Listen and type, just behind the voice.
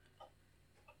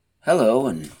Hello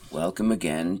and welcome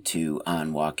again to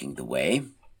On Walking the Way.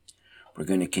 We're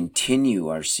going to continue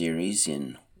our series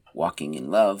in Walking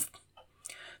in Love.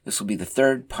 This will be the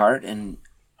third part, and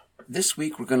this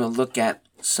week we're going to look at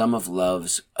some of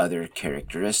love's other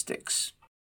characteristics.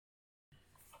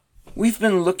 We've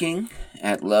been looking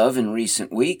at love in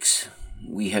recent weeks.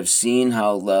 We have seen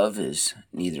how love is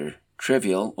neither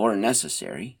trivial or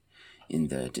necessary in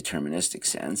the deterministic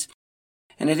sense.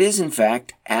 And it is, in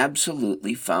fact,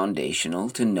 absolutely foundational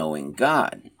to knowing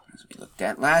God, as we looked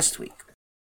at last week.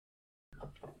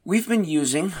 We've been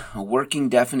using a working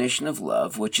definition of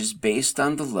love, which is based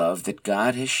on the love that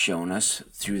God has shown us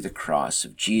through the cross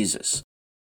of Jesus.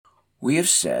 We have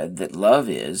said that love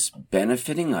is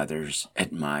benefiting others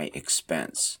at my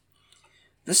expense.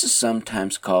 This is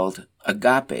sometimes called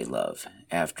agape love,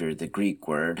 after the Greek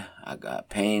word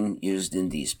agapein used in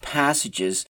these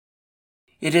passages.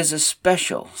 It is a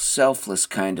special, selfless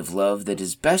kind of love that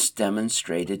is best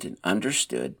demonstrated and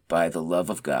understood by the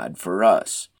love of God for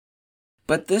us.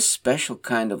 But this special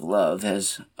kind of love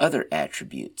has other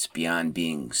attributes beyond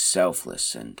being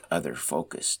selfless and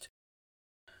other-focused.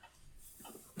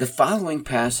 The following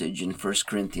passage in 1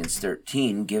 Corinthians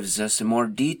 13 gives us a more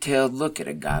detailed look at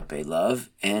agape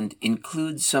love and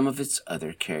includes some of its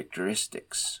other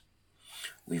characteristics.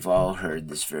 We've all heard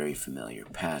this very familiar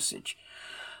passage.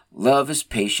 Love is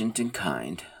patient and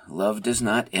kind. Love does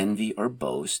not envy or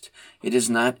boast. It is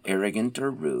not arrogant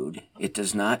or rude. It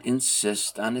does not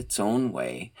insist on its own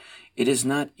way. It is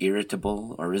not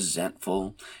irritable or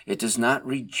resentful. It does not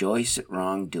rejoice at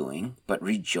wrongdoing, but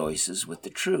rejoices with the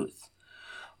truth.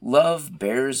 Love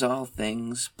bears all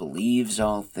things, believes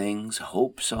all things,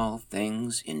 hopes all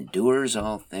things, endures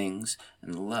all things,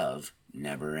 and love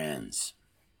never ends.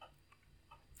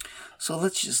 So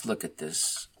let's just look at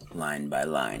this line by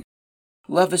line.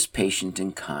 Love is patient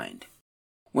and kind.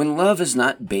 When love is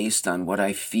not based on what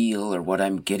I feel or what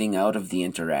I'm getting out of the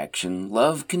interaction,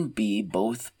 love can be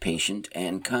both patient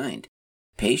and kind.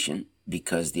 Patient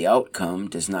because the outcome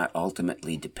does not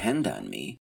ultimately depend on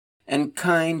me, and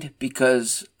kind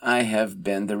because I have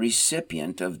been the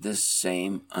recipient of this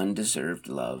same undeserved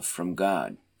love from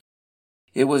God.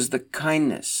 It was the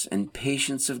kindness and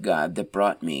patience of God that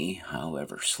brought me,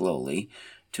 however slowly,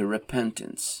 to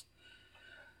repentance.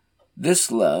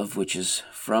 This love, which is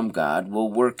from God,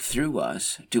 will work through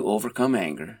us to overcome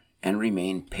anger and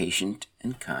remain patient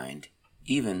and kind,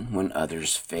 even when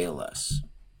others fail us.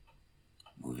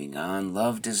 Moving on,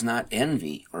 love does not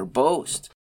envy or boast.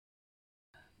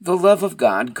 The love of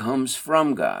God comes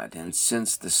from God, and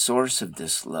since the source of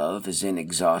this love is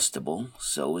inexhaustible,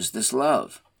 so is this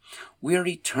love. We are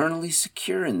eternally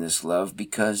secure in this love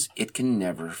because it can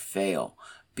never fail,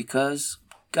 because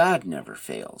God never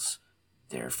fails.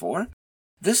 Therefore,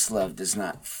 this love does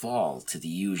not fall to the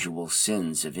usual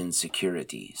sins of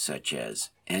insecurity, such as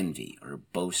envy or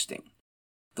boasting.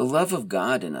 The love of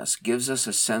God in us gives us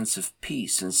a sense of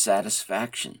peace and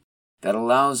satisfaction that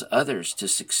allows others to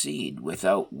succeed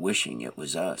without wishing it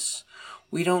was us.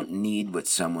 We don't need what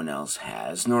someone else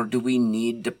has, nor do we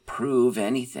need to prove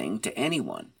anything to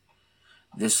anyone.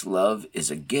 This love is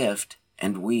a gift,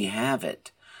 and we have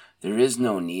it. There is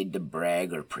no need to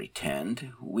brag or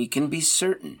pretend. We can be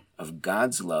certain of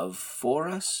God's love for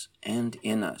us and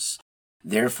in us.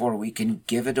 Therefore, we can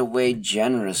give it away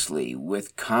generously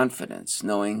with confidence,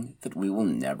 knowing that we will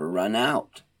never run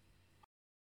out.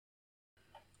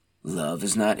 Love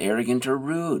is not arrogant or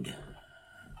rude.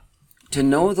 To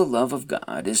know the love of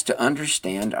God is to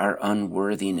understand our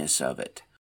unworthiness of it.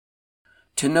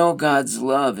 To know God's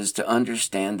love is to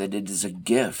understand that it is a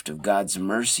gift of God's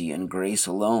mercy and grace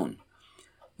alone.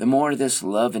 The more this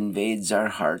love invades our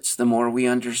hearts, the more we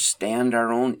understand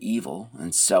our own evil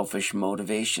and selfish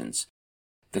motivations.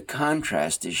 The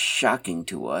contrast is shocking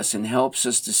to us and helps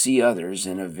us to see others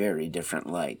in a very different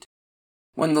light.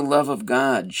 When the love of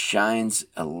God shines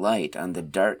a light on the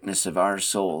darkness of our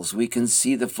souls, we can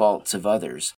see the faults of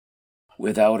others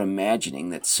without imagining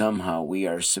that somehow we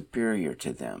are superior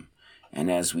to them. And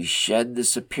as we shed the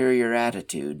superior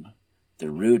attitude, the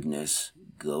rudeness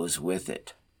goes with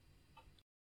it.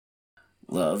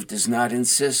 Love does not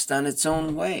insist on its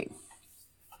own way.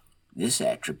 This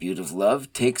attribute of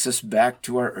love takes us back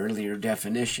to our earlier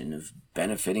definition of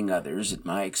benefiting others at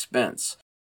my expense.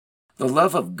 The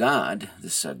love of God,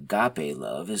 this agape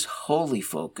love, is wholly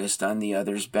focused on the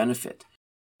other's benefit.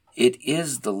 It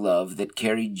is the love that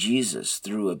carried Jesus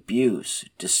through abuse,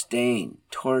 disdain,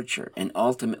 torture, and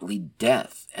ultimately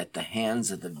death at the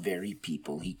hands of the very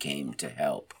people he came to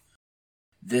help.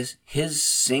 His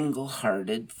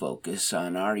single-hearted focus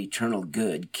on our eternal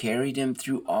good carried him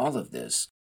through all of this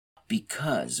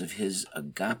because of his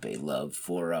agape love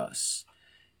for us.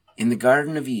 In the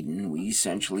Garden of Eden, we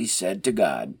essentially said to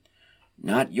God,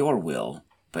 "Not your will,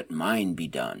 but mine be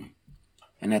done."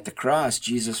 And at the cross,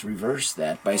 Jesus reversed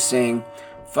that by saying,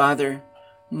 "Father,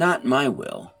 not my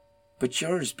will, but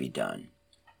yours be done."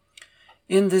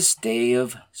 In this day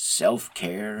of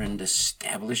self-care and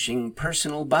establishing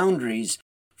personal boundaries,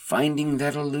 finding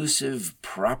that elusive,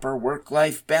 proper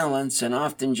work-life balance, and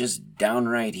often just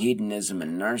downright hedonism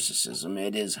and narcissism,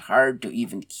 it is hard to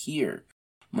even hear,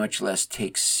 much less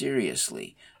take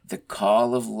seriously, the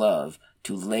call of love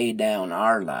to lay down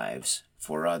our lives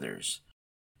for others.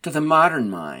 To the modern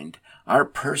mind, our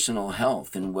personal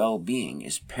health and well-being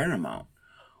is paramount.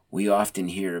 We often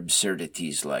hear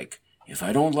absurdities like, "If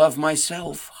I don't love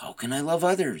myself, how can I love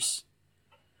others?"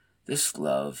 This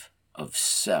love of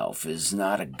self is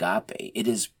not agape. It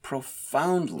is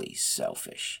profoundly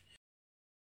selfish.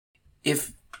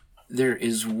 If there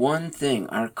is one thing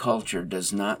our culture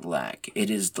does not lack, it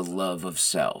is the love of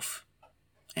self.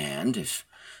 And if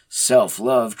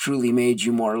self-love truly made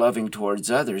you more loving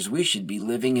towards others, we should be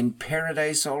living in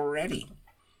paradise already.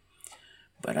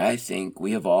 But I think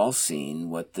we have all seen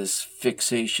what this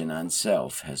fixation on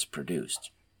self has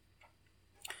produced.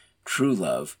 True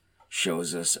love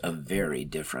shows us a very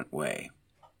different way.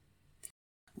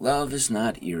 Love is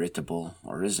not irritable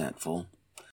or resentful.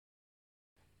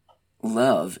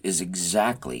 Love is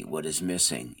exactly what is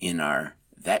missing in our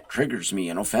 "that triggers me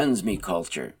and offends me"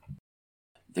 culture.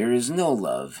 There is no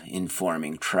love in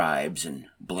forming tribes and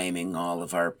blaming all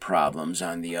of our problems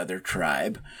on the other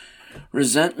tribe.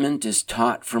 Resentment is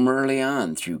taught from early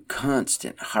on through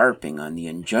constant harping on the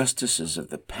injustices of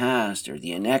the past or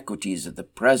the inequities of the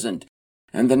present,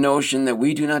 and the notion that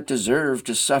we do not deserve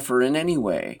to suffer in any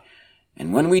way.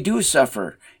 And when we do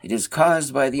suffer, it is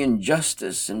caused by the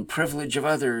injustice and privilege of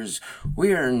others.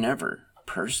 We are never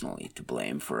personally to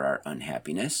blame for our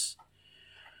unhappiness.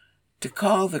 To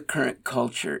call the current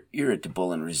culture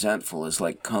irritable and resentful is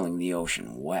like calling the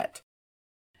ocean wet.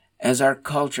 As our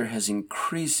culture has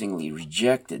increasingly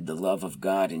rejected the love of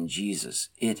God in Jesus,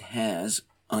 it has,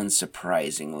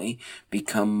 unsurprisingly,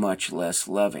 become much less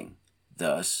loving,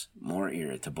 thus more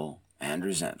irritable and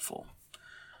resentful.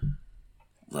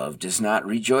 Love does not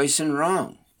rejoice in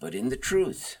wrong, but in the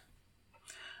truth.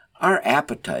 Our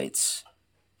appetites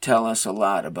tell us a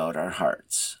lot about our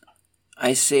hearts.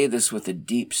 I say this with a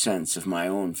deep sense of my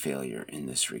own failure in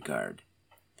this regard.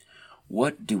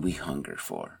 What do we hunger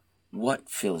for? What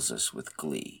fills us with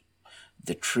glee?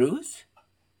 The truth?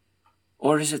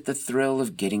 Or is it the thrill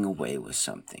of getting away with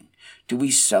something? Do we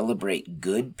celebrate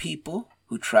good people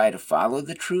who try to follow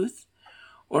the truth?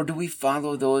 Or do we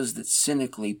follow those that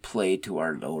cynically play to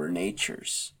our lower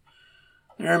natures?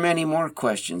 There are many more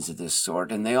questions of this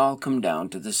sort, and they all come down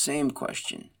to the same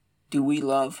question. Do we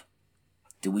love?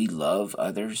 Do we love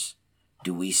others?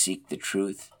 Do we seek the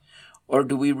truth? Or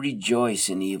do we rejoice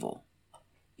in evil?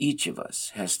 Each of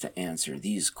us has to answer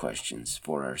these questions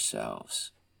for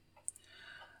ourselves.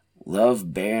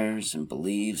 Love bears and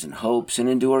believes and hopes and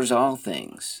endures all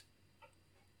things.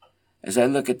 As I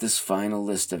look at this final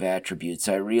list of attributes,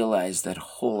 I realize that a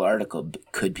whole article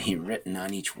could be written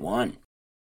on each one.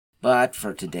 But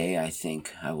for today, I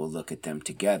think I will look at them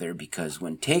together because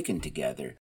when taken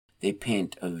together, they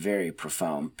paint a very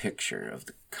profound picture of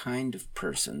the kind of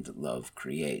person that love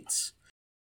creates.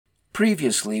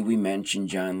 Previously, we mentioned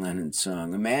John Lennon's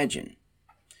song, Imagine.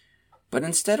 But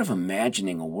instead of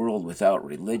imagining a world without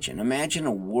religion, imagine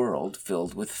a world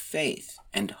filled with faith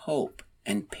and hope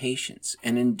and patience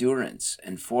and endurance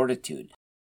and fortitude.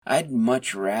 I'd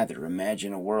much rather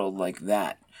imagine a world like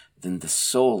that than the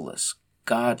soulless,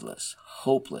 godless,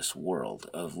 hopeless world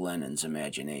of Lennon's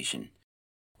imagination.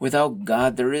 Without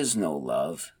God, there is no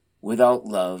love. Without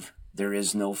love, there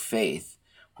is no faith.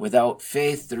 Without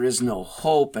faith, there is no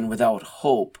hope. And without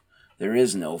hope, there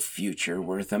is no future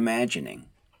worth imagining.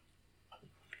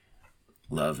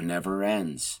 Love never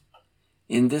ends.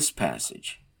 In this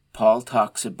passage, Paul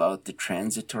talks about the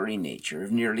transitory nature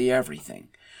of nearly everything,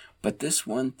 but this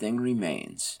one thing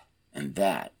remains, and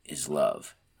that is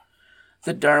love.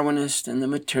 The Darwinist and the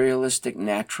materialistic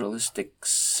naturalistic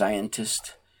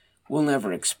scientist will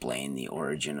never explain the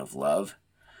origin of love.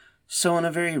 So in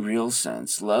a very real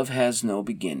sense, love has no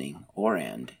beginning or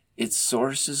end. Its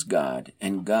source is God,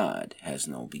 and God has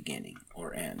no beginning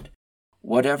or end.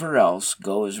 Whatever else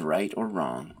goes right or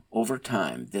wrong, over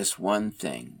time, this one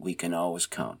thing we can always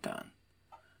count on.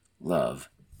 Love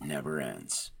never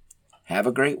ends. Have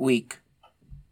a great week.